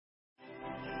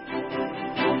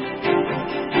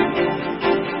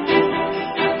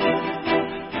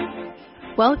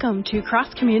Welcome to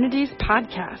Cross Communities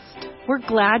Podcast. We're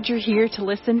glad you're here to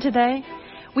listen today.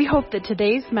 We hope that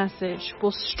today's message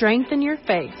will strengthen your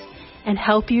faith and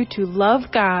help you to love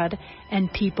God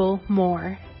and people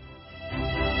more.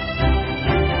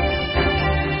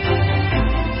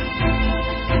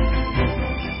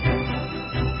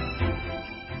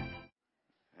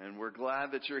 And we're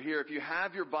glad that you're here. If you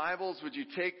have your Bibles, would you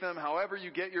take them however you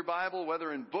get your Bible,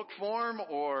 whether in book form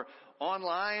or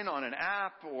online on an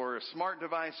app or a smart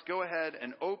device? Go ahead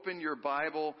and open your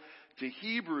Bible to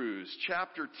Hebrews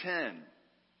chapter 10.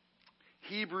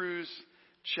 Hebrews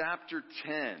chapter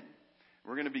 10.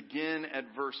 We're going to begin at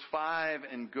verse 5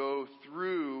 and go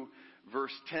through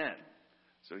verse 10.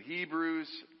 So Hebrews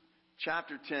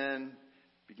chapter 10,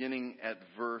 beginning at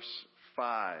verse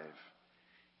 5.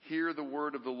 Hear the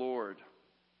word of the Lord.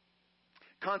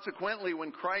 Consequently,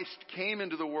 when Christ came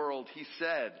into the world, he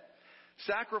said,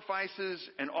 "Sacrifices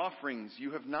and offerings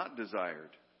you have not desired,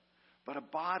 but a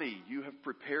body you have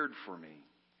prepared for me.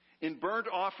 In burnt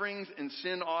offerings and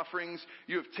sin offerings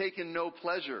you have taken no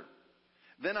pleasure.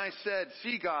 Then I said,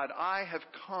 See, God, I have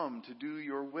come to do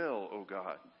your will, O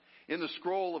God. In the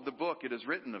scroll of the book it is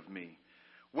written of me.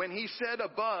 When he said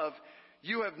above,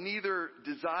 You have neither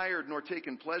desired nor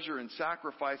taken pleasure in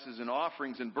sacrifices and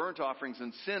offerings and burnt offerings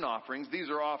and sin offerings. These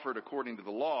are offered according to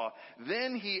the law.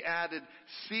 Then he added,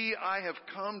 See, I have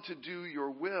come to do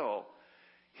your will.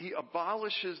 He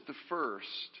abolishes the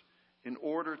first in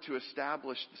order to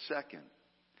establish the second.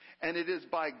 And it is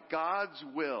by God's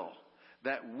will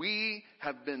that we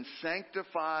have been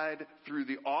sanctified through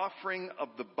the offering of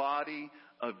the body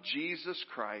of Jesus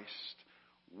Christ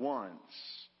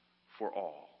once for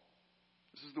all."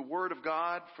 This is the word of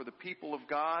God for the people of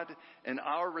God, and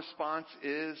our response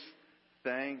is,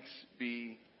 thanks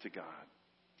be to God.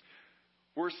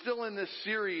 We're still in this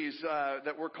series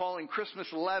that we're calling Christmas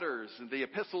Letters, the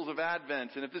Epistles of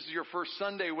Advent. And if this is your first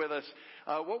Sunday with us,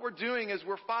 what we're doing is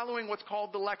we're following what's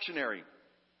called the lectionary.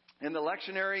 And the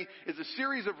lectionary is a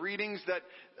series of readings that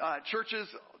churches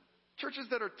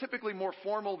that are typically more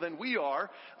formal than we are,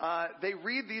 they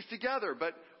read these together.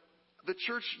 But the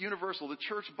church universal, the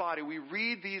church body, we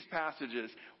read these passages.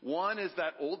 One is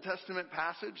that Old Testament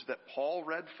passage that Paul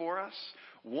read for us.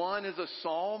 One is a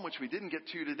psalm, which we didn't get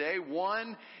to today.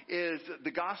 One is the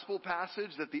gospel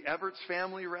passage that the Everts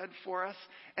family read for us.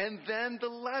 And then the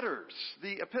letters,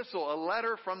 the epistle, a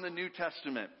letter from the New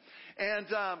Testament. And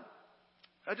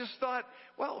I just thought,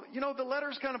 well, the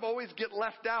letters kind of always get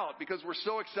left out because we're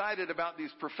so excited about these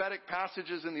prophetic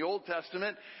passages in the Old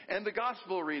Testament and the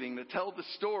gospel reading that tell the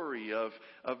story of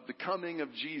the coming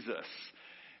of Jesus.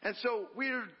 And so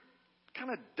we're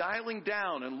kind of dialing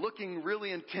down and looking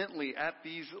really intently at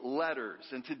these letters.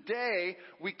 And today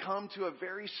we come to a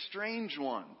very strange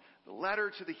one, the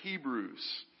letter to the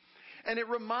Hebrews. And it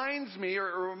reminded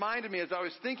me as I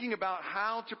was thinking about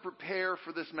how to prepare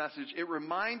for this message, it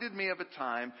reminded me of a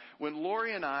time when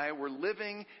Lori and I were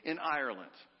living in Ireland.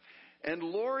 And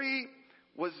Lori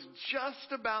was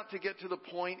just about to get to the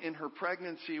point in her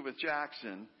pregnancy with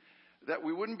Jackson that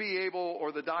we wouldn't be able,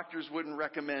 or the doctors wouldn't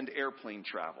recommend airplane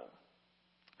travel.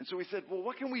 And so we said, well,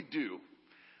 what can we do?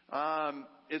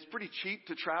 It's pretty cheap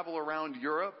to travel around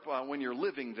Europe when you're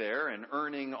living there and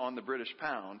earning on the British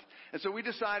pound. And so we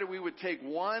decided we would take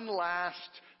one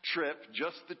last trip,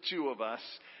 just the two of us,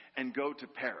 and go to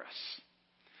Paris.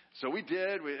 So we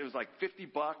did. It was like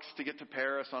 $50 to get to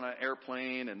Paris on an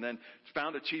airplane, and then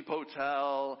found a cheap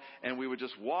hotel, and we would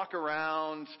just walk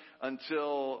around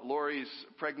until Lori's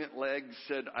pregnant legs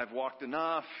said, I've walked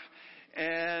enough.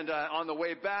 And on the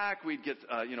way back, we'd get,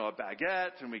 a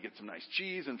baguette, and we'd get some nice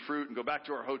cheese and fruit and go back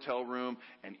to our hotel room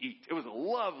and eat. It was a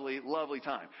lovely, lovely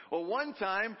time. Well, one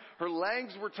time, her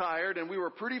legs were tired, and we were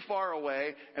pretty far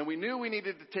away, and we knew we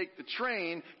needed to take the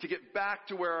train to get back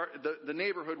to where the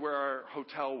neighborhood where our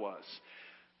hotel was.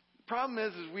 Problem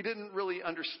is we didn't really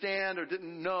understand or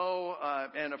didn't know,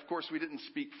 and of course we didn't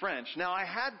speak French. Now, I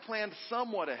had planned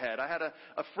somewhat ahead. I had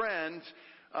a friend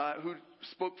who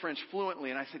spoke French fluently,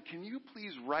 and I said, can you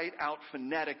please write out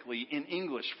phonetically in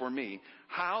English for me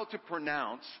how to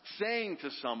pronounce saying to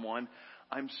someone,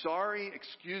 I'm sorry,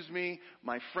 excuse me,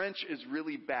 my French is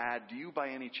really bad. Do you by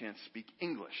any chance speak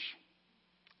English?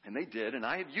 And they did, and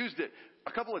I had used it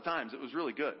a couple of times. It was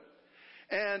really good.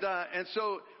 And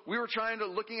so we were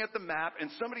looking at the map, and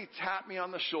somebody tapped me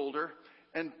on the shoulder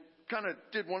and kind of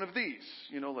did one of these,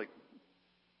 like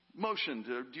motioned,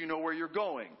 do you know where you're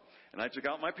going? And I took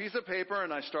out my piece of paper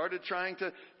and I started trying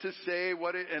to say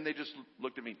and they just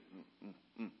looked at me.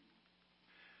 And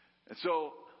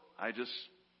so I just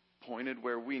pointed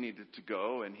where we needed to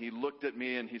go, and he looked at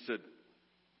me and he said,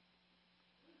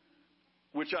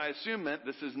 which I assume meant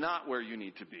this is not where you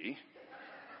need to be.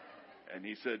 And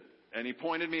he said, and he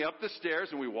pointed me up the stairs,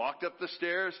 and we walked up the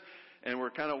stairs, and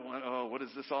we're kind of, oh, what is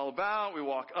this all about? We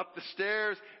walk up the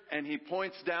stairs, and he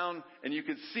points down, and you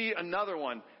could see another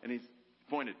one, and he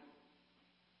pointed.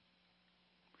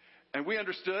 And we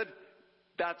understood,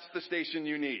 that's the station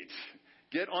you need.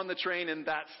 Get on the train in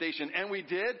that station. And we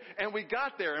did, and we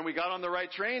got there, and we got on the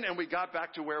right train, and we got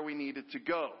back to where we needed to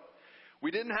go. We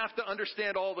didn't have to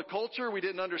understand all the culture. We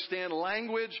didn't understand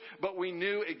language, but we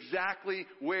knew exactly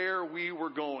where we were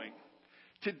going.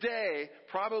 Today,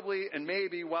 probably and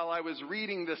maybe while I was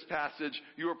reading this passage,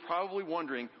 you were probably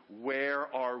wondering,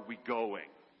 where are we going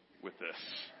with this?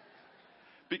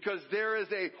 Because there is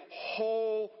a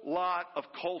whole lot of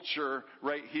culture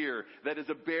right here that is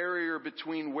a barrier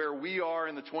between where we are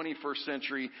in the 21st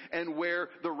century and where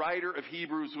the writer of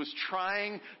Hebrews was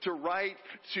trying to write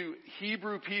to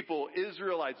Hebrew people,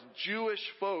 Israelites, Jewish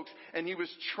folks, and he was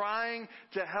trying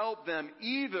to help them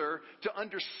either to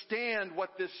understand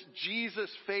what this Jesus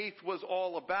faith was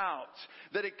all about,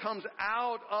 that it comes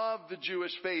out of the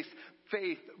Jewish faith,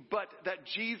 but that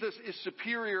Jesus is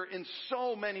superior in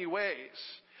so many ways.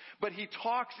 But he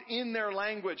talks in their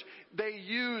language. They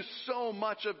use so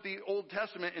much of the Old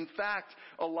Testament. In fact,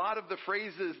 a lot of the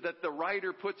phrases that the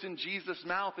writer puts in Jesus'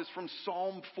 mouth is from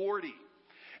Psalm 40.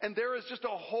 And there is just a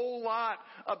whole lot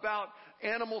about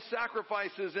animal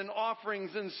sacrifices and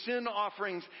offerings and sin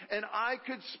offerings. And I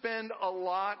could spend a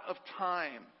lot of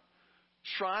time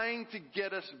trying to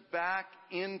get us back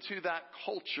into that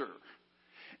culture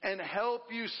and help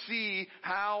you see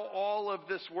how all of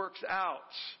this works out.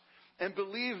 And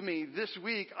believe me, this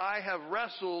week I have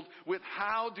wrestled with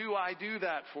how do I do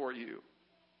that for you.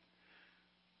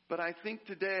 But I think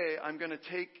today I'm going to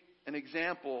take an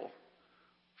example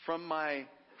from my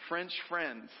French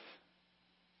friends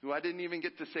who I didn't even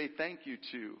get to say thank you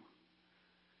to.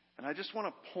 And I just want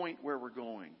to point where we're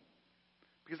going.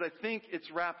 Because I think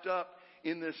it's wrapped up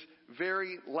in this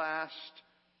very last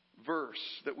verse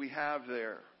that we have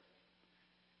there.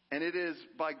 And it is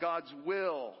by God's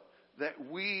will that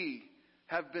we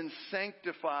have been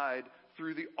sanctified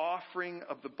through the offering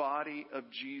of the body of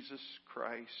Jesus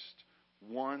Christ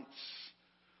once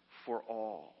for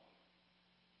all.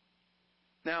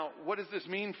 Now, what does this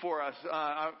mean for us?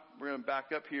 We're going to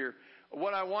back up here.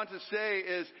 What I want to say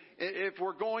is, if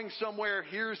we're going somewhere,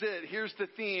 here's it. Here's the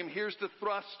theme. Here's the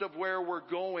thrust of where we're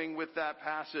going with that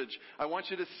passage. I want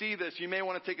you to see this. You may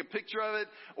want to take a picture of it,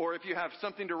 or if you have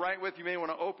something to write with, you may want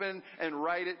to open and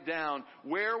write it down.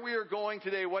 Where we are going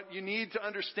today, what you need to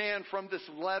understand from this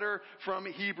letter from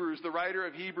Hebrews, the writer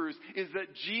of Hebrews, is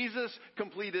that Jesus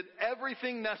completed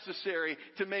everything necessary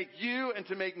to make you and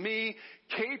to make me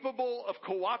capable of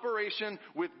cooperation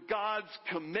with God's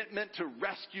commitment to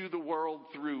rescue the world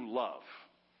through love.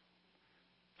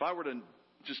 If I were to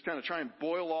just kind of try and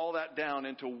boil all that down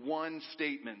into one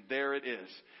statement, there it is.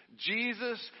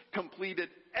 Jesus completed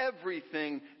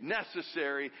everything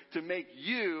necessary to make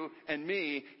you and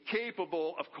me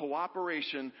capable of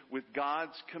cooperation with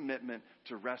God's commitment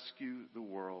to rescue the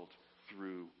world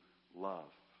through love.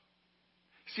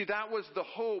 See, that was the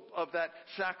hope of that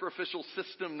sacrificial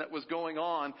system that was going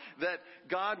on, that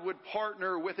God would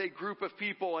partner with a group of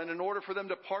people, and in order for them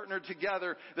to partner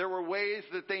together, there were ways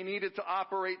that they needed to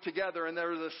operate together, and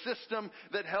there was a system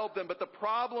that helped them. But the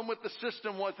problem with the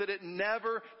system was that it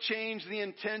never changed the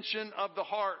intention of the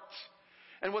heart.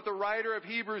 And what the writer of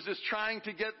Hebrews is trying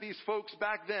to get these folks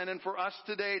back then, and for us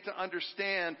today to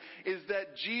understand, is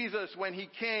that Jesus, when he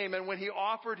came and when he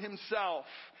offered himself,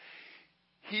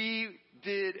 he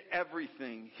did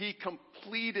everything. He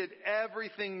completed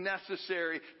everything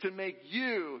necessary to make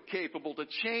you capable, to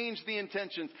change the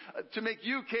intentions, to make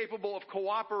you capable of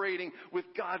cooperating with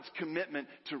God's commitment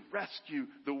to rescue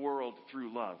the world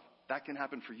through love. That can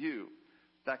happen for you.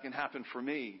 That can happen for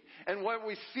me. And what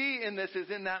we see in this is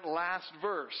in that last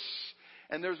verse.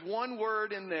 And there's one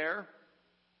word in there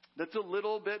that's a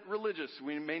little bit religious.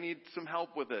 We may need some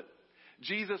help with it.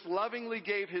 Jesus lovingly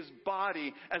gave his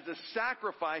body as a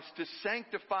sacrifice to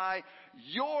sanctify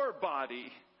your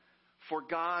body for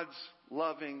God's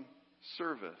loving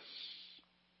service.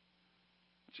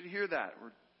 I want you to hear that.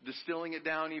 We're distilling it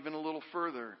down even a little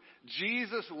further.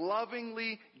 Jesus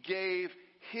lovingly gave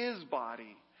his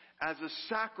body as a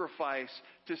sacrifice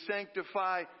to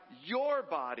sanctify your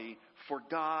body for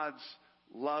God's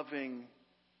loving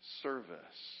service.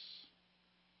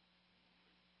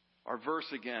 Our verse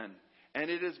again. And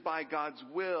it is by God's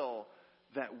will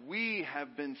that we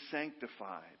have been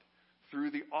sanctified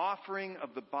through the offering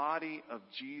of the body of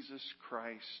Jesus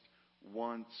Christ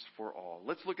once for all.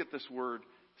 Let's look at this word,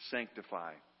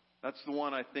 sanctify. That's the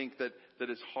one I think that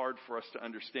is hard for us to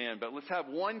understand. But let's have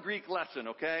one Greek lesson,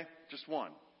 okay? Just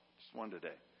one. Just one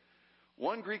today.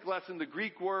 One Greek lesson. The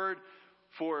Greek word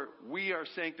for we are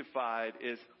sanctified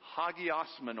is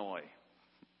hagiosmenoi.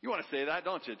 You want to say that,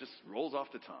 don't you? It just rolls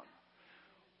off the tongue.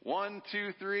 1,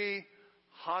 2, 3.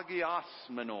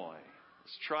 Hagiosmenoi.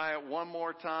 Let's try it one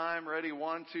more time. Ready?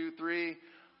 1, 2, 3.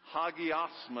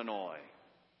 Hagiosmenoi.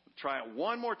 Try it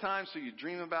one more time so you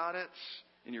dream about it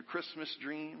in your Christmas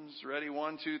dreams. Ready?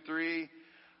 1, 2, 3.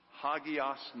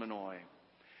 Hagiosmenoi.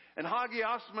 And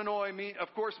hagiosmenoi,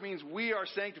 of course, means we are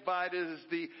sanctified.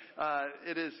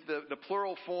 It is the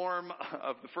plural form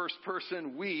of the first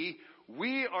person, we.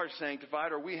 We are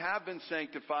sanctified, or we have been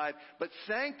sanctified. But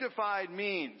sanctified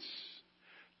means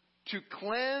to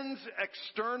cleanse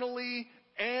externally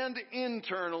and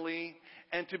internally,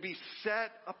 and to be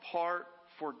set apart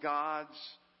for God's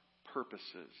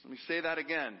purposes. Let me say that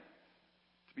again.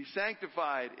 To be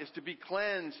sanctified is to be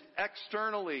cleansed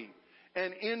externally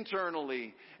and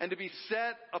internally, and to be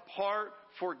set apart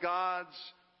for God's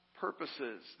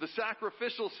purposes. The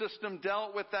sacrificial system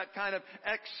dealt with that kind of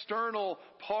external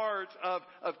part of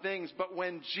things, but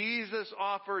when Jesus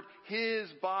offered His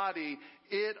body,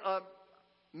 it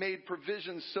made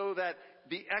provisions so that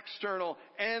the external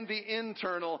and the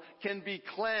internal can be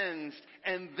cleansed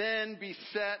and then be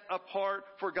set apart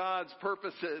for God's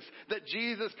purposes. That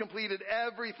Jesus completed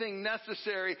everything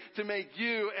necessary to make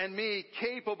you and me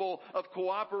capable of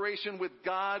cooperation with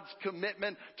God's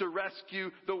commitment to rescue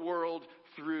the world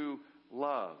through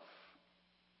love.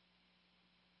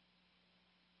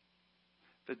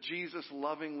 That Jesus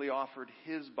lovingly offered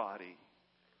His body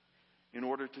in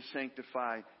order to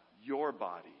sanctify your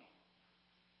body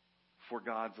for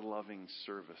God's loving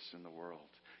service in the world.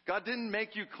 God didn't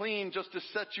make you clean just to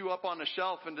set you up on a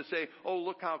shelf and to say, oh,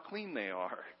 look how clean they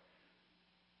are.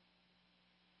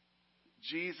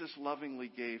 Jesus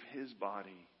lovingly gave His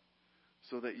body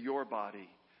so that your body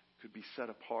could be set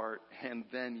apart and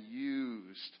then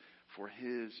used for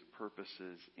His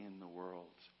purposes in the world.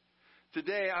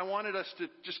 Today, I wanted us to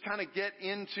just kind of get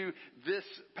into this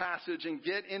passage and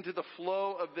get into the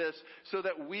flow of this so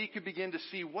that we could begin to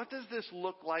see, what does this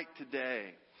look like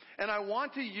today? And I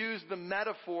want to use the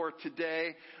metaphor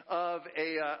today of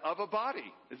a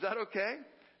body. Is that okay?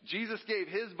 Jesus gave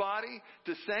His body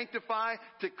to sanctify,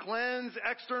 to cleanse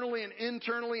externally and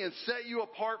internally, and set you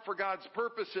apart for God's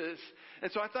purposes.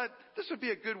 And so I thought this would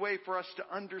be a good way for us to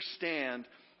understand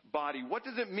body. What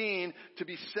does it mean to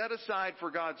be set aside for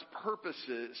God's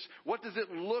purposes? What does it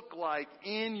look like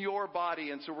in your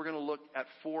body? And so we're going to look at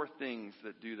 4 things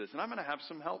that do this. And I'm going to have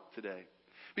some help today.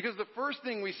 Because the first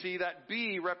thing we see, that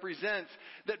B, represents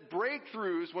that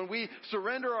breakthroughs, when we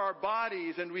surrender our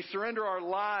bodies and we surrender our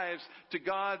lives to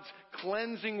God's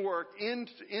cleansing work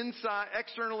inside,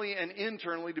 externally and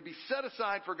internally, to be set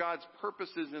aside for God's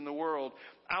purposes in the world,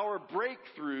 our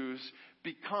breakthroughs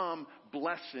become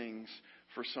blessings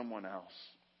for someone else.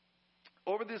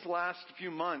 Over this last few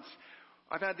months,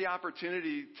 I've had the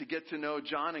opportunity to get to know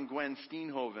John and Gwen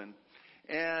Steenhoven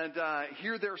and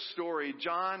hear their story.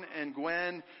 John and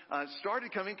Gwen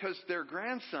started coming because their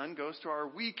grandson goes to our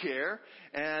We Care,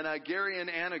 and Gary and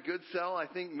Anna Goodsell, I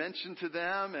think, mentioned to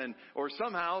them, or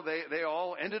somehow they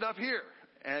all ended up here.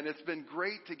 And it's been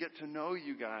great to get to know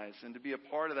you guys and to be a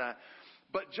part of that.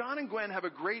 But John and Gwen have a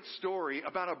great story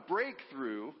about a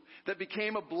breakthrough that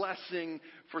became a blessing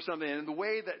for something, and the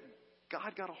way that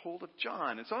God got a hold of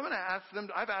John. And so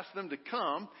I've asked them to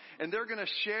come, and they're going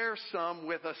to share some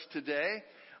with us today.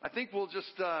 I think we'll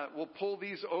pull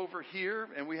these over here,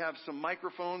 and we have some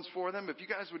microphones for them. If you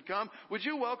guys would come, would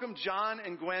you welcome John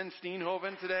and Gwen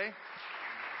Steenhoven today?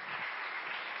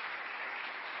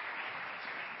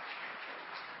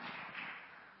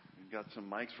 We've got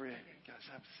some mics for you. You guys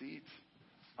have seats.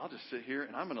 I'll just sit here,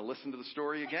 and I'm going to listen to the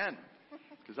story again,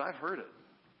 because I've heard it.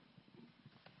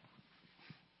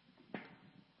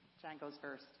 John goes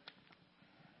first.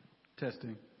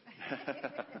 Testing.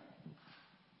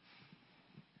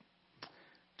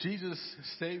 Jesus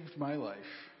saved my life.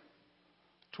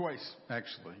 Twice,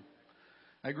 actually.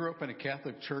 I grew up in a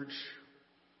Catholic church,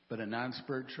 but a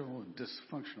non-spiritual and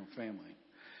dysfunctional family.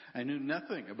 I knew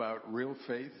nothing about real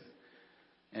faith,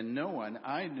 and no one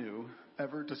I knew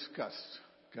ever discussed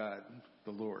God,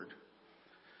 the Lord.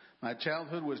 My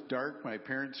childhood was dark. My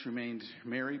parents remained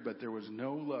married, but there was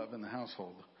no love in the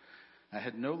household. I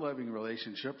had no loving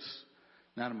relationships,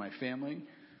 not in my family,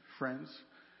 friends,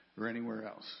 or anywhere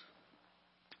else.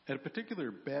 At a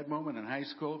particular bad moment in high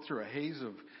school, through a haze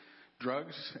of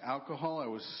drugs, alcohol, I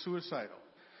was suicidal.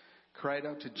 Cried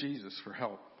out to Jesus for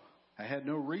help. I had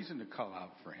no reason to call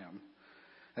out for Him.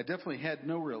 I definitely had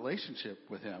no relationship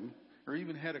with Him, or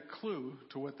even had a clue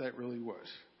to what that really was.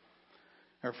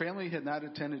 Our family had not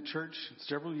attended church in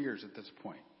several years at this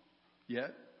point.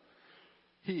 Yet,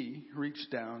 he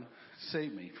reached down,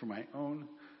 saved me from my own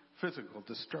physical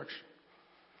destruction.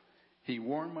 He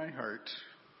warmed my heart,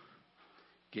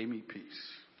 gave me peace.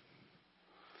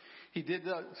 He did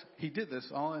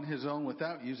this all on his own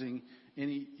without using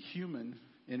any human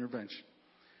intervention.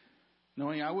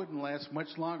 Knowing I wouldn't last much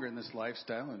longer in this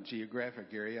lifestyle and geographic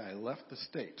area, I left the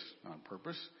state on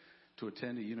purpose to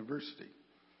attend a university.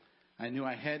 I knew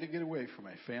I had to get away from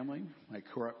my family, my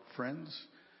corrupt friends,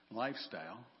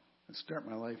 lifestyle, and start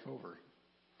my life over.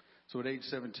 So at age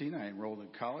 17, I enrolled in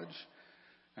college.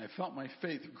 I felt my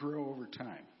faith grow over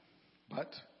time,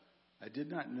 but I did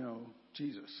not know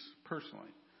Jesus personally.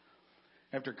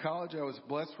 After college, I was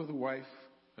blessed with a wife,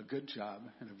 a good job,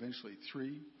 and eventually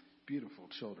 3 beautiful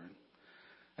children.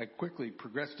 I quickly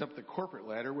progressed up the corporate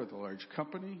ladder with a large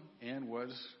company and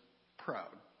was proud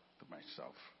of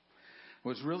myself. I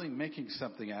was really making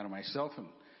something out of myself and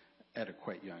at a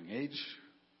quite young age,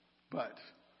 but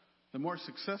the more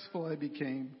successful I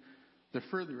became, the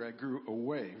further I grew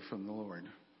away from the Lord.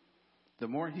 The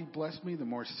more he blessed me, the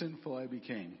more sinful I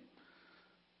became.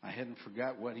 I hadn't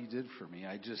forgot what he did for me.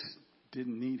 I just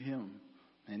didn't need him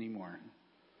anymore.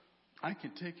 I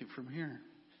could take it from here.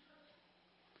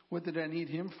 What did I need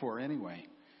him for anyway?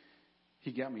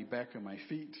 He got me back on my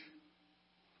feet.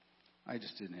 I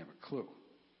just didn't have a clue.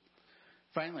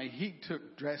 Finally, he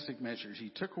took drastic measures.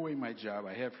 He took away my job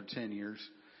I had for 10 years.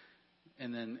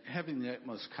 And then, having the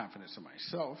utmost confidence in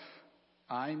myself,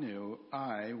 I knew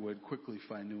I would quickly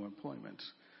find new employment.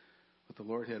 But the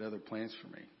Lord had other plans for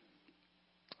me.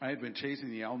 I had been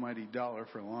chasing the almighty dollar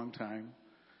for a long time,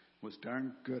 was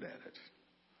darn good at it.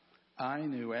 I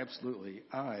knew absolutely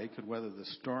I could weather the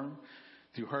storm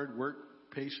through hard work,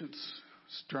 patience,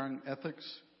 strong ethics,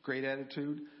 great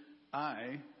attitude.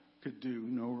 I could do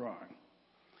no wrong.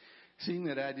 Seeing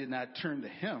that I did not turn to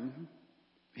him,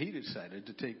 he decided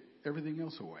to take everything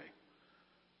else away.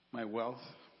 My wealth,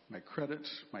 my credit,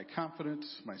 my confidence,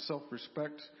 my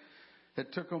self-respect.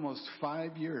 It took almost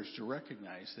 5 years to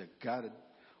recognize that God had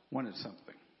wanted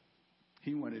something.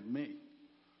 He wanted me.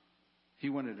 He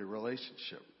wanted a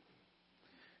relationship.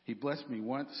 He blessed me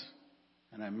once,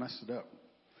 and I messed it up.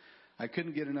 I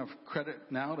couldn't get enough credit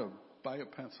now to buy a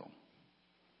pencil.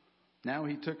 Now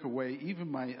he took away even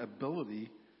my ability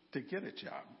to get a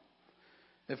job.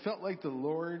 It felt like the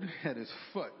Lord had his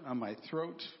foot on my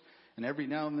throat, and every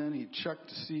now and then he'd check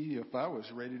to see if I was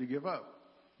ready to give up.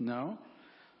 No?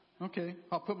 Okay,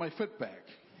 I'll put my foot back.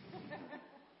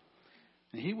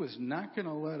 And he was not going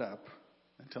to let up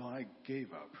until I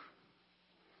gave up.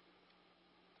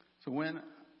 So when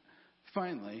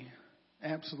finally,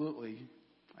 absolutely,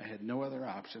 I had no other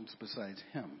options besides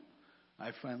him,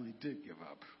 I finally did give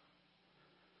up.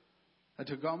 I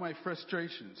took all my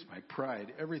frustrations, my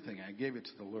pride, everything. I gave it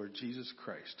to the Lord Jesus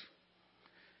Christ.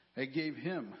 I gave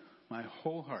him my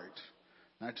whole heart,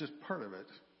 not just part of it.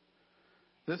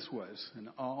 This was an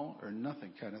all or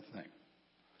nothing kind of thing.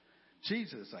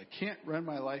 Jesus, I can't run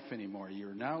my life anymore.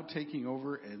 You're now taking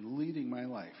over and leading my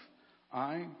life.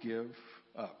 I give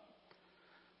up.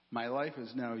 My life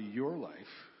is now your life,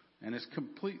 and it's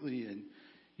completely in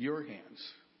your hands.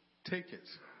 Take it.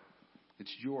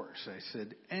 It's yours, I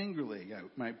said angrily.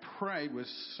 My pride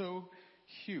was so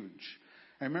huge.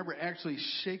 I remember actually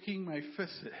shaking my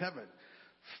fist at heaven.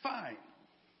 Fine.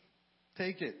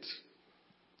 Take it.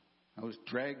 I was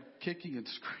dragged kicking and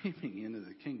screaming into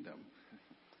the kingdom.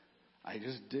 I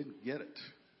just didn't get it.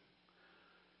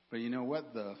 But you know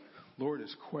what? The Lord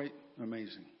is quite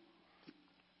amazing.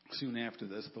 Soon after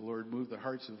this, the Lord moved the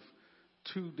hearts of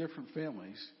 2 different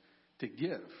families to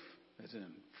give, as in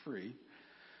free,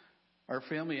 our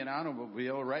family an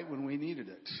automobile right when we needed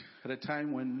it, at a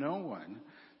time when no one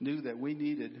knew that we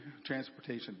needed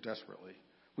transportation desperately.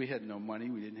 We had no money.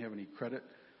 We didn't have any credit.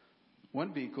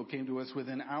 One vehicle came to us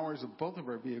within hours of both of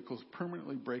our vehicles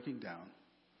permanently breaking down.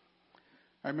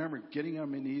 I remember getting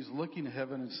on my knees, looking to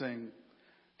heaven and saying,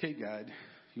 okay, God,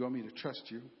 you want me to trust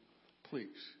you? Please,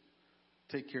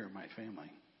 take care of my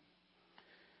family.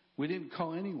 We didn't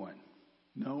call anyone.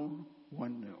 No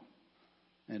one knew.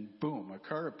 And boom, a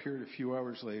car appeared a few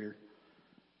hours later.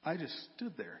 I just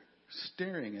stood there,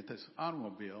 staring at this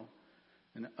automobile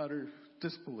in utter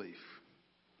disbelief.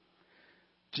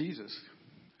 Jesus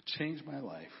changed my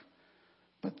life,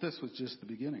 but this was just the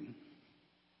beginning.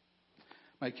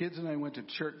 My kids and I went to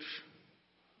church.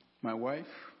 My wife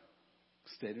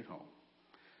stayed at home.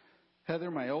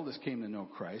 Heather, my oldest, came to know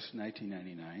Christ in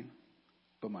 1999,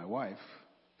 but my wife,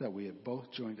 that we had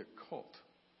both joined a cult,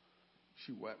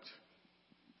 she wept.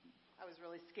 I was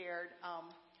really scared.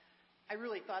 I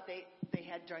really thought they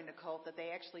had joined a cult, that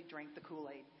they actually drank the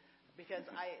Kool-Aid. Because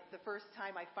the first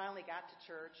time I finally got to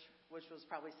church, which was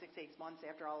probably 6-8 months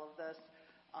after all of this,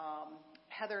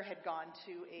 Heather had gone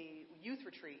to a youth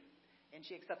retreat, and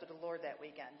she accepted the Lord that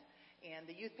weekend. And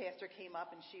the youth pastor came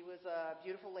up, and she was a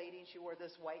beautiful lady, and she wore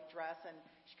this white dress, and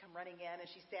she come running in, and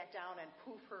she sat down, and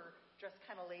poof, her dress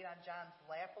kind of laid on John's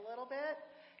lap a little bit.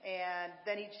 And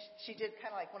then she did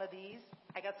kind of like one of these,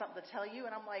 I got something to tell you,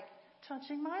 and I'm like,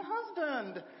 touching my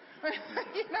husband.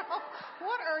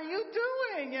 What are you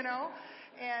doing,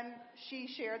 And she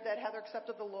shared that Heather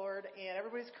accepted the Lord, and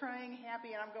everybody's crying,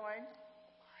 happy, and I'm going,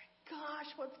 oh my gosh,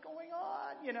 what's going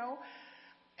on,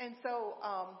 And so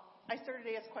I started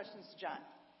to ask questions to John.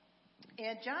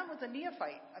 And John was a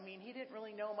neophyte. I mean, he didn't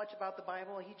really know much about the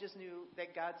Bible. He just knew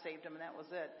that God saved him, and that was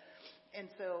it. And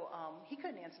so he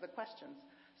couldn't answer the questions.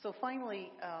 So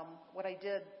finally,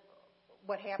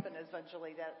 what happened is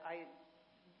eventually that I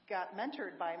got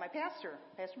mentored by my pastor,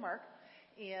 Pastor Mark,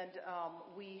 and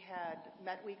we had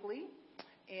met weekly,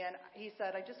 and he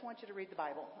said, I just want you to read the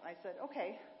Bible. And I said,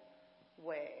 okay.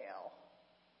 Well,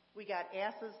 we got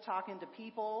asses talking to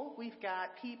people. We've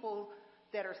got people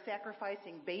that are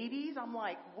sacrificing babies. I'm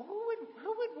like, who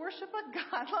would worship a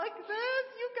God like this?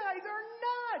 You guys are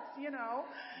nuts,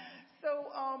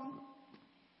 So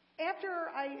after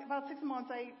about 6 months,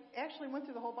 I actually went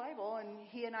through the whole Bible, and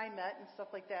he and I met and stuff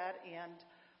like that. And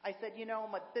I said,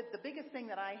 the biggest thing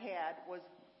that I had was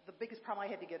the biggest problem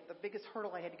the biggest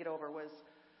hurdle I had to get over was,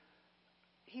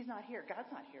 he's not here.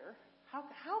 God's not here.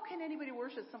 How can anybody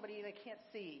worship somebody they can't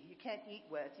see, you can't eat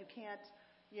with, you can't,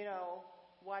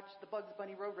 watch the Bugs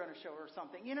Bunny Roadrunner show or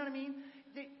something? You know what I mean?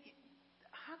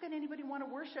 How can anybody want to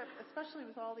worship, especially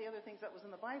with all the other things that was in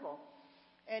the Bible?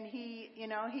 And he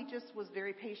just was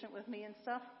very patient with me and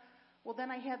stuff. Well,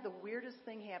 then I had the weirdest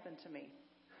thing happen to me.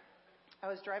 I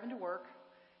was driving to work,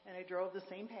 and I drove the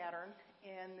same pattern,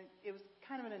 and it was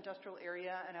kind of an industrial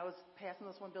area, and I was passing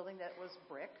this one building that was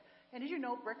brick. And as you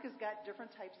know, brick has got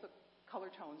different types of color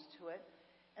tones to it,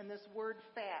 and this word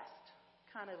fast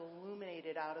kind of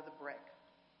illuminated out of the brick.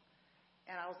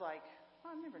 And I was like,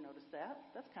 well, I've never noticed that.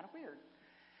 That's kind of weird.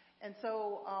 And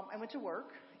so I went to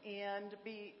work, and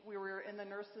we were in the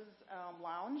nurses'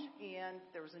 lounge, and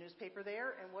there was a newspaper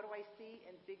there, and what do I see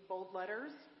in big, bold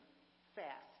letters?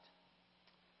 Fast.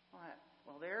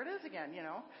 Well, there it is again,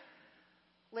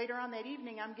 Later on that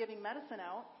evening, I'm giving medicine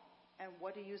out, and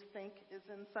what do you think is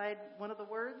inside one of the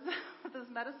words of this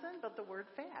medicine but the word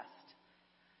fast?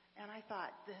 And I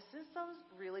thought, this is so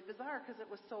really bizarre because it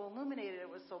was so illuminated, it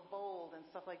was so bold and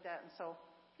stuff like that. And so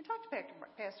I talked to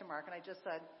Pastor Mark, and I just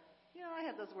said, I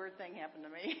had this weird thing happen to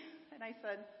me. And I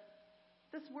said,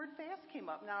 this word fast came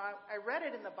up. Now, I read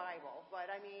it in the Bible,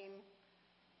 but I mean,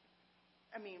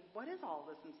 what is all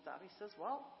this and stuff? He says,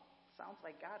 well, sounds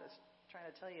like God is trying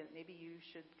to tell you that maybe you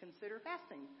should consider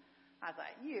fasting. I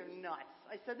thought, you're nuts.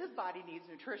 I said, this body needs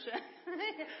nutrition.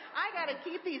 I got to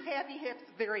keep these happy hips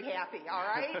very happy, all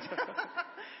right?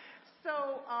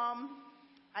 So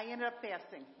I ended up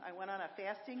fasting. I went on a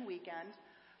fasting weekend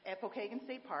at Pokagon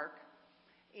State Park,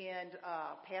 and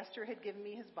pastor had given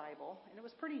me his Bible, and it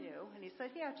was pretty new. And he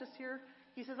said, yeah, just here.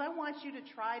 He says, I want you to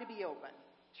try to be open.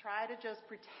 Try to just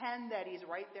pretend that he's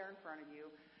right there in front of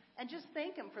you, and just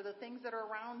thank him for the things that are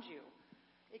around you.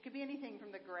 It could be anything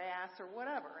from the grass or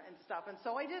whatever and stuff. And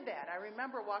so I did that. I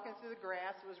remember walking through the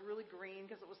grass. It was really green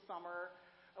because it was summer.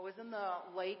 I was in the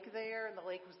lake there, and the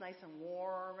lake was nice and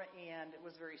warm, and it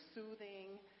was very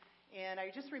soothing. And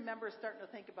I just remember starting to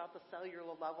think about the cellular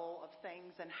level of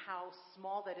things and how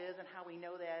small that is, and how we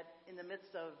know that in the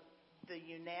midst of the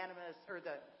unanimous, or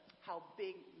how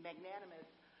big, magnanimous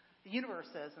the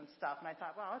universe is and stuff. And I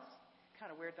thought, well, it's kind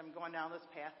of weird that I'm going down this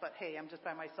path, but hey, I'm just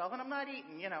by myself and I'm not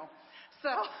eating, So,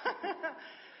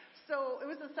 so it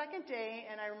was the second day,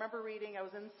 and I remember reading. I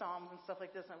was in Psalms and stuff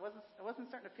like this, and I wasn't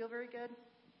starting to feel very good.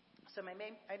 So I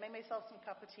made myself some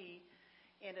cup of tea,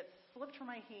 and it slipped from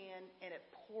my hand, and it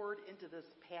poured into this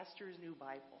pastor's new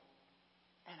Bible,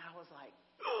 and I was like,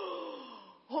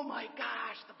 oh my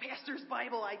gosh, the pastor's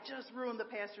Bible! I just ruined the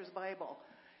pastor's Bible.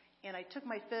 And I took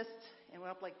my fist and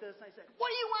went up like this, and I said, what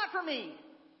do you want from me?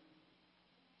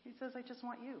 He says, I just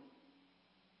want you.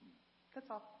 That's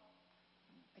all.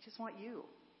 I just want you.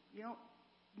 You don't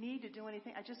need to do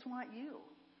anything. I just want you.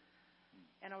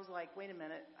 And I was like, wait a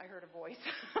minute. I heard a voice.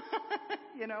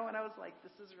 And I was like,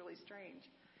 this is really strange.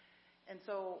 And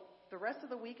so the rest of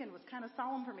the weekend was kind of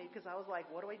solemn for me because I was like,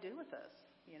 what do I do with this?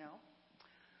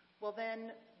 Well,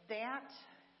 then that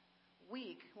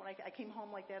week, when I came home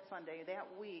like that Sunday, that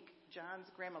week, John's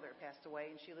grandmother passed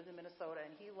away, and she lived in Minnesota,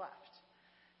 and he left.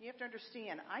 You have to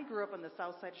understand, I grew up on the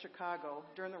south side of Chicago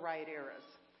during the riot eras.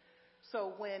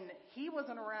 So when he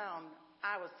wasn't around,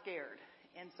 I was scared.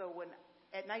 And so when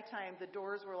at nighttime the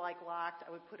doors were like locked,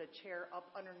 I would put a chair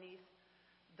up underneath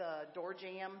the door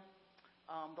jamb.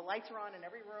 The lights were on in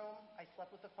every room. I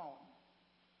slept with the phone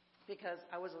because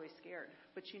I was always scared.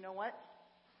 But you know what?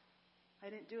 I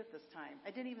didn't do it this time.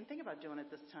 I didn't even think about doing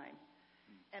it this time.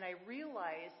 And I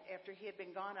realized after he had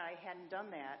been gone and I hadn't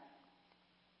done that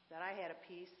I had a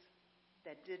peace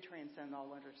that did transcend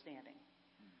all understanding.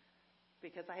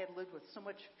 Because I had lived with so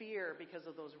much fear because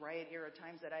of those riot era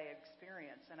times that I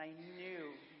experienced. And I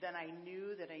knew that I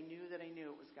knew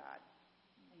it was God.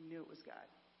 I knew it was God.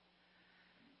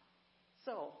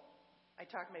 So I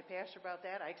talked to my pastor about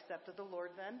that. I accepted the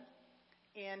Lord then.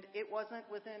 And it wasn't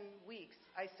within weeks.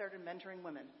 I started mentoring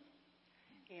women.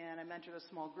 And I mentored a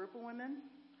small group of women.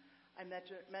 I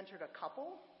mentored a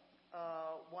couple.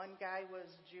 One guy was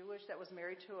Jewish that was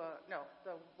married to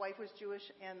the wife was Jewish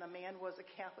and the man was a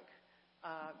Catholic.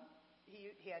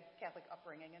 He had Catholic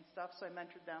upbringing and stuff, so I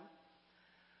mentored them.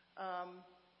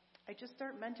 I just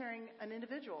started mentoring an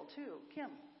individual too,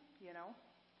 Kim,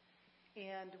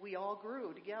 And we all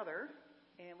grew together,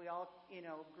 and we all,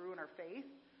 grew in our faith.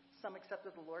 Some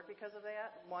accepted the Lord because of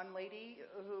that. One lady,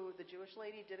 the Jewish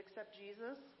lady, did accept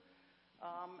Jesus.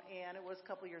 And it was a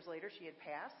couple years later, she had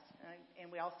passed.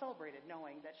 And we all celebrated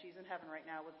knowing that she's in heaven right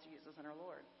now with Jesus and our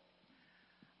Lord.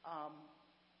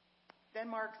 Then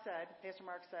Pastor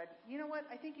Mark said, you know what,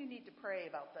 I think you need to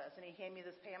pray about this. And he handed me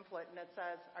this pamphlet, and it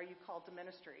says, are you called to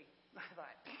ministry? I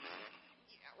thought,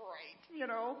 yeah, right,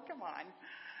 come on.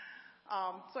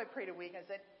 So I prayed a week. I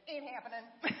said, ain't happening.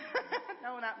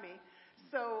 No, not me.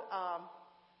 So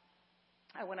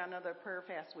I went on another prayer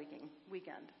fast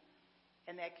weekend,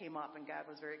 and that came up, and God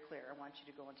was very clear. I want you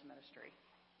to go into ministry.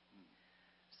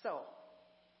 So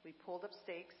we pulled up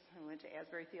stakes and went to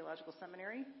Asbury Theological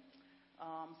Seminary,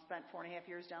 spent 4.5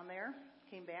 years down there,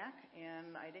 came back,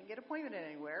 and I didn't get appointed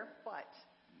anywhere, but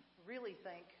really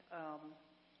think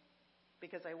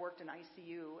because I worked in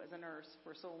ICU as a nurse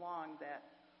for so long that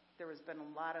there has been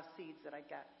a lot of seeds that I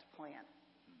got to plant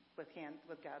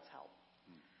with God's help.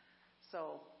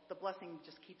 So the blessing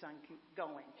just keeps on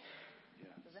going. Yes.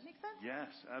 Does that make sense? Yes,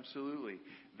 absolutely.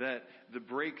 That the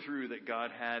breakthrough that God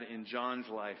had in John's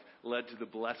life led to the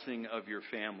blessing of your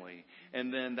family.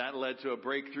 And then that led to a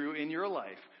breakthrough in your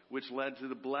life, which led to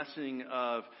the blessing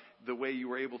of the way you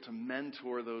were able to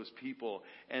mentor those people.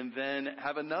 And then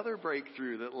have another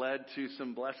breakthrough that led to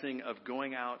some blessing of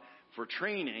going out for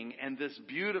training. And this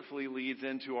beautifully leads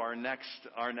into our next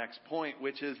point,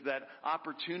 which is that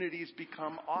opportunities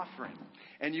become offering.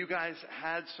 And you guys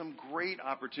had some great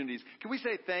opportunities. Can we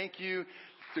say thank you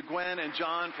to Gwen and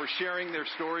John for sharing their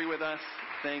story with us?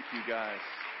 Thank you, guys.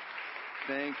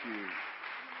 Thank you.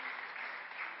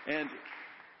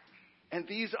 And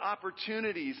these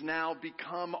opportunities now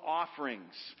become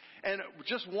offerings. And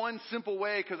just one simple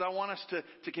way, because I want us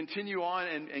to continue on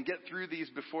and get through these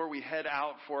before we head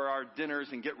out for our dinners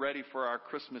and get ready for our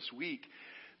Christmas week.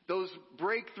 Those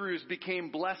breakthroughs became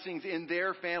blessings in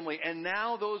their family, and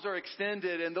now those are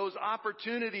extended, and those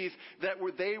opportunities that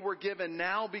they were given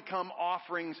now become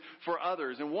offerings for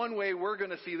others. And one way we're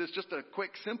going to see this, just a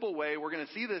quick, simple way we're going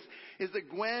to see this, is that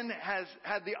Gwen has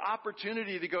had the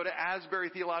opportunity to go to Asbury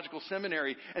Theological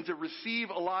Seminary and to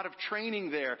receive a lot of training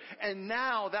there. And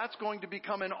now that's going to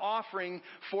become an offering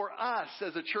for us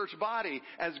as a church body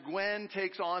as Gwen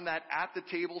takes on that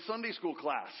at-the-table Sunday school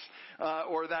class,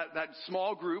 or that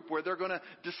small group where they're going to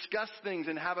discuss things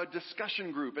and have a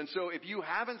discussion group. And so if you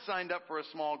haven't signed up for a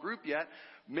small group yet,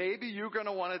 maybe you're going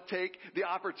to want to take the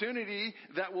opportunity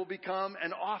that will become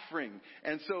an offering.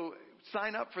 And so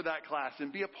sign up for that class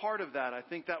and be a part of that. I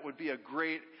think that would be a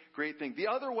great thing. The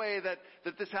other way that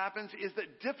this happens is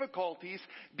that difficulties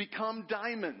become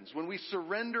diamonds when we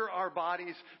surrender our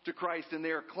bodies to Christ and they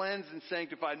are cleansed and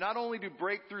sanctified. Not only do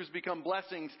breakthroughs become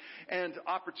blessings and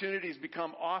opportunities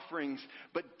become offerings,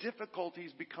 but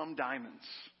difficulties become diamonds.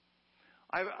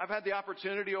 I've had the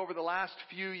opportunity over the last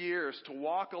few years to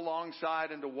walk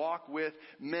alongside and to walk with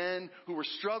men who were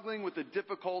struggling with the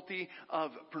difficulty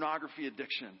of pornography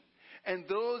addiction. And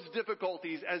those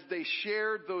difficulties, as they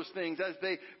shared those things, as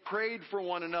they prayed for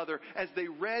one another, as they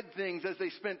read things, as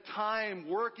they spent time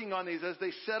working on these, as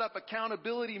they set up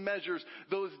accountability measures,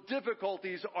 those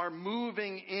difficulties are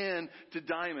moving into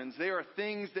diamonds. They are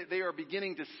things that they are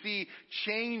beginning to see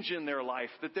change in their life,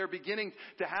 that they're beginning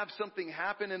to have something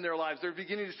happen in their lives. They're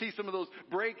beginning to see some of those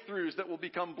breakthroughs that will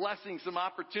become blessings, some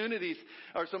opportunities,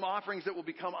 or some offerings that will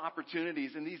become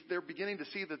opportunities. And they're beginning to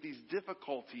see that these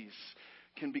difficulties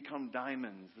can become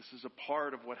diamonds. This is a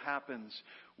part of what happens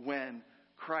when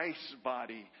Christ's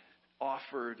body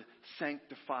offered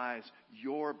sanctifies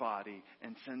your body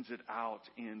and sends it out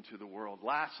into the world.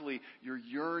 Lastly, your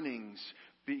yearnings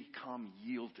become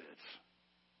yielded.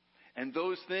 And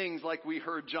those things, like we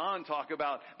heard John talk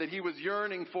about, that he was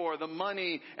yearning for, the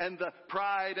money and the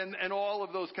pride and all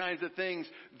of those kinds of things,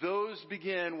 those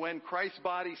begin when Christ's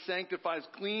body sanctifies,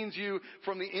 cleans you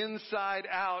from the inside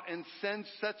out, and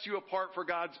sets you apart for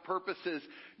God's purposes.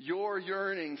 Your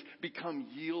yearnings become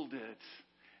yielded.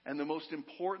 And the most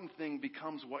important thing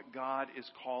becomes what God is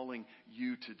calling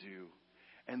you to do.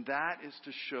 And that is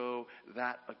to show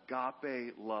that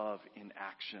agape love in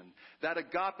action. That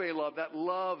agape love, that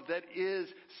love that is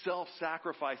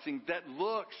self-sacrificing, that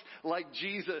looks like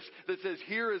Jesus, that says,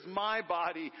 here is my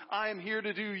body. I am here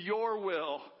to do your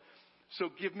will. So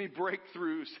give me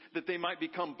breakthroughs that they might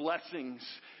become blessings.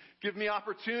 Give me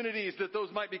opportunities that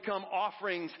those might become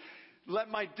offerings. Let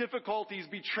my difficulties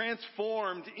be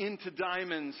transformed into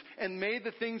diamonds, and may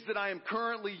the things that I am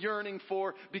currently yearning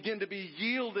for begin to be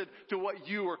yielded to what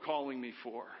you are calling me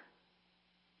for.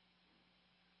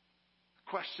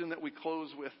 The question that we close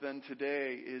with then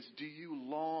today is, do you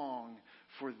long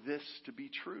for this to be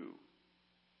true?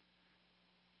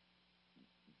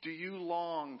 Do you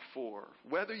long for,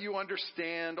 whether you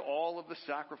understand all of the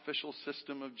sacrificial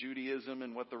system of Judaism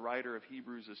and what the writer of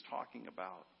Hebrews is talking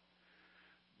about,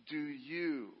 do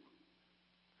you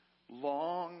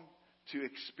long to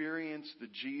experience the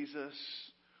Jesus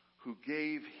who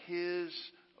gave his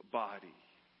body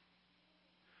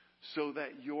so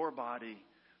that your body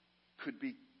could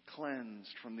be cleansed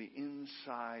from the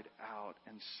inside out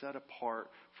and set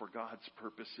apart for God's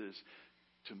purposes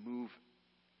to move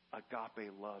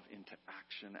agape love into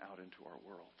action out into our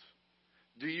world?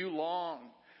 Do you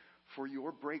long for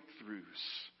your breakthroughs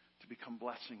to become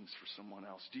blessings for someone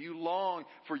else? Do you long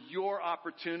for your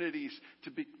opportunities to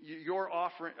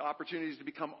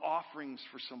become offerings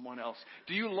for someone else?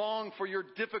 Do you long for your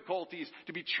difficulties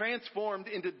to be transformed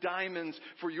into diamonds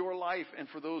for your life and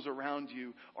for those around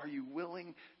you? Are you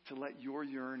willing to let your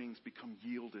yearnings become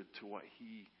yielded to what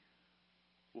he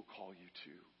will call you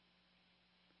to?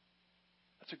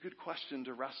 That's a good question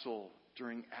to wrestle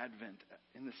during Advent,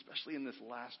 and especially in this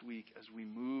last week as we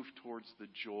move towards the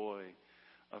joy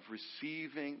of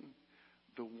receiving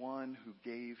the one who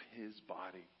gave his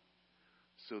body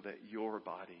so that your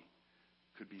body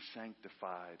could be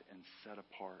sanctified and set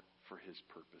apart for his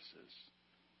purposes.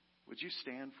 Would you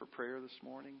stand for prayer this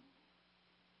morning?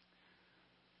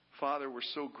 Father, we're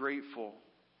so grateful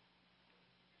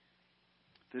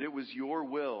that it was your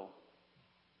will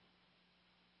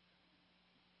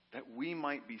that we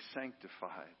might be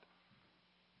sanctified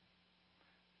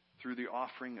through the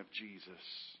offering of Jesus.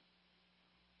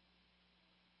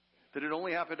 That it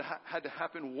only had to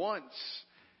happen once.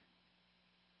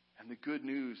 And the good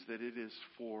news that it is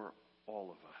for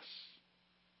all of us.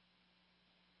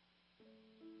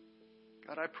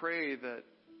 God, I pray that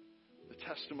the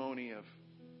testimony of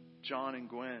John and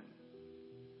Gwen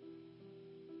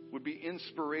would be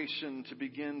inspiration to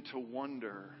begin to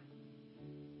wonder,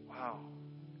 wow,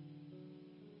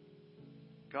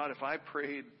 God, if I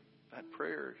prayed that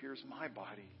prayer, here's my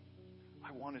body.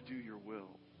 I want to do your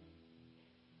will.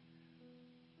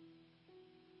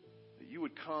 That you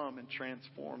would come and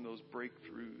transform those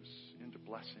breakthroughs into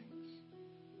blessings,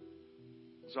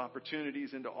 those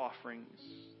opportunities into offerings.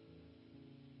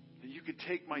 That you could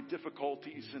take my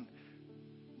difficulties and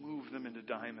move them into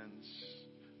diamonds.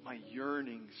 My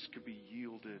yearnings could be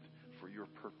yielded for your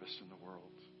purpose in the world.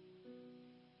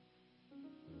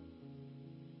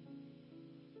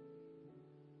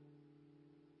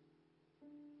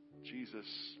 Jesus,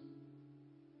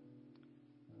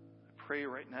 I pray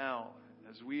right now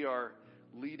as we are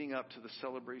leading up to the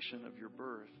celebration of your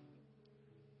birth,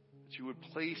 that you would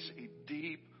place a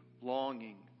deep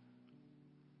longing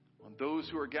on those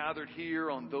who are gathered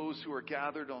here, on those who are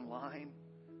gathered online.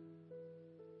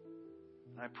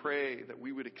 And I pray that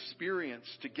we would experience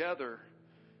together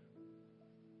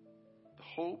the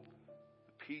hope,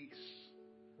 the peace,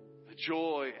 the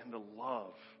joy, and the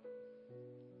love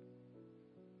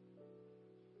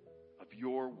of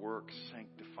your work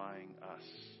sanctifying us.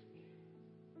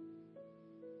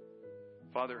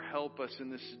 Father, help us in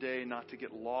this day not to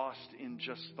get lost in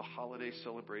just the holiday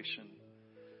celebration,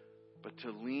 but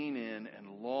to lean in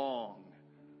and long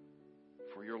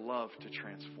for your love to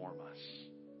transform us.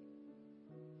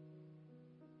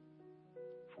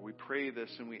 For we pray this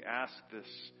and we ask this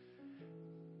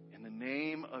in the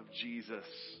name of Jesus,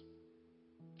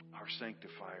 our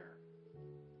sanctifier.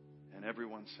 And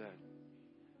everyone said,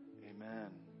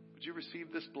 amen. Would you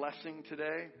receive this blessing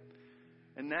today?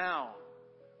 And now,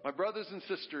 my brothers and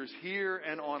sisters here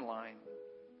and online,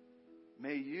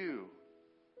 may you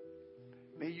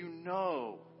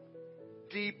know,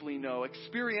 deeply know,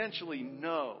 experientially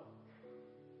know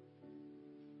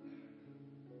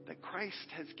that Christ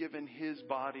has given his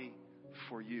body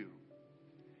for you,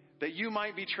 that you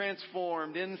might be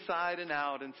transformed inside and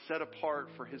out and set apart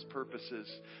for his purposes,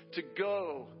 to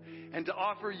go and to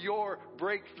offer your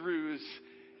breakthroughs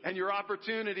and your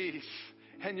opportunities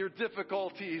and your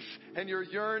difficulties and your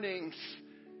yearnings,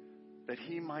 that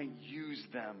he might use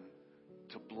them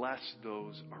to bless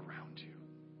those around you.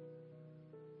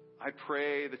 I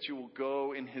pray that you will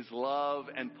go in his love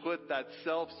and put that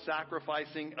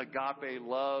self-sacrificing agape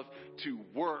love to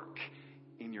work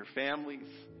in your families,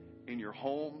 in your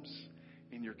homes,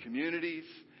 in your communities,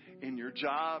 in your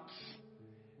jobs,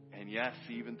 and yes,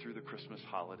 even through the Christmas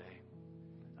holiday.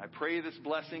 I pray this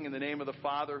blessing in the name of the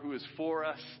Father who is for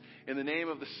us, in the name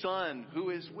of the Son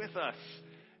who is with us,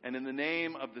 and in the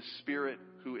name of the Spirit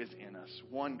who is in us,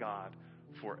 one God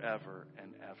forever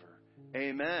and ever.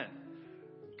 Amen.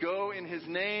 Go in his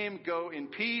name, go in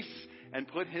peace, and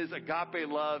put his agape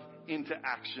love into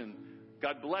action.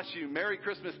 God bless you. Merry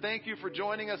Christmas. Thank you for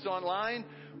joining us online.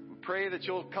 We pray that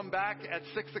you'll come back at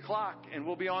 6 o'clock, and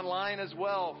we'll be online as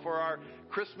well for our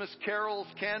Christmas carols,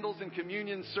 candles, and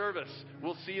communion service.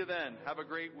 We'll see you then. Have a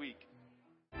great week.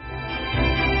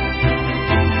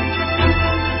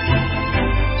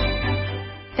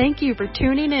 Thank you for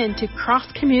tuning in to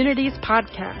Cross Communities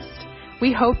Podcast.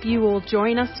 We hope you will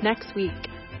join us next week.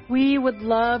 We would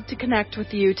love to connect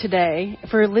with you today.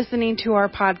 For listening to our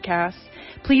podcast,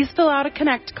 please fill out a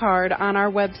Connect card on our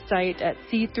website at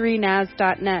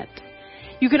c3nas.net.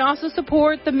 You can also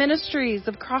support the ministries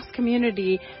of Cross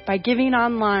Community by giving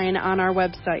online on our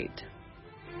website.